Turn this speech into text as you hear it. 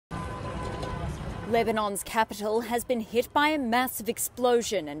Lebanon's capital has been hit by a massive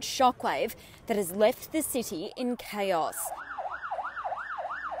explosion and shockwave that has left the city in chaos.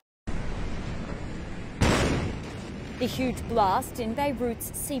 The huge blast in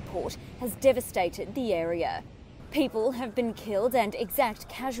Beirut's seaport has devastated the area. People have been killed and exact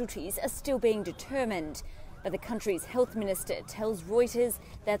casualties are still being determined. But the country's health minister tells Reuters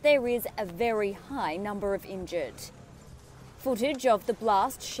that there is a very high number of injured. Footage of the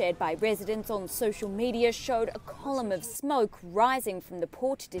blast shared by residents on social media showed a column of smoke rising from the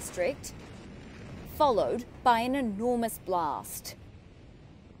port district, followed by an enormous blast.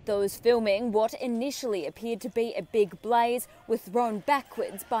 Those filming what initially appeared to be a big blaze were thrown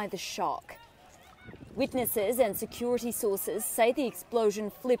backwards by the shock. Witnesses and security sources say the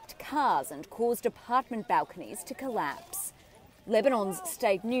explosion flipped cars and caused apartment balconies to collapse. Lebanon's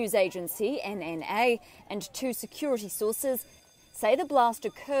state news agency, NNA, and two security sources say the blast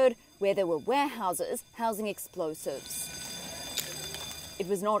occurred where there were warehouses housing explosives. It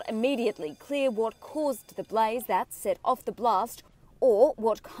was not immediately clear what caused the blaze that set off the blast or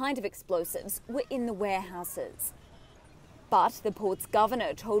what kind of explosives were in the warehouses. But the port's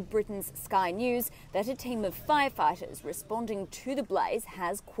governor told Britain's Sky News that a team of firefighters responding to the blaze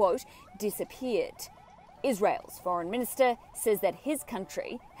has, quote, disappeared. Israel's foreign minister says that his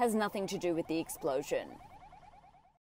country has nothing to do with the explosion.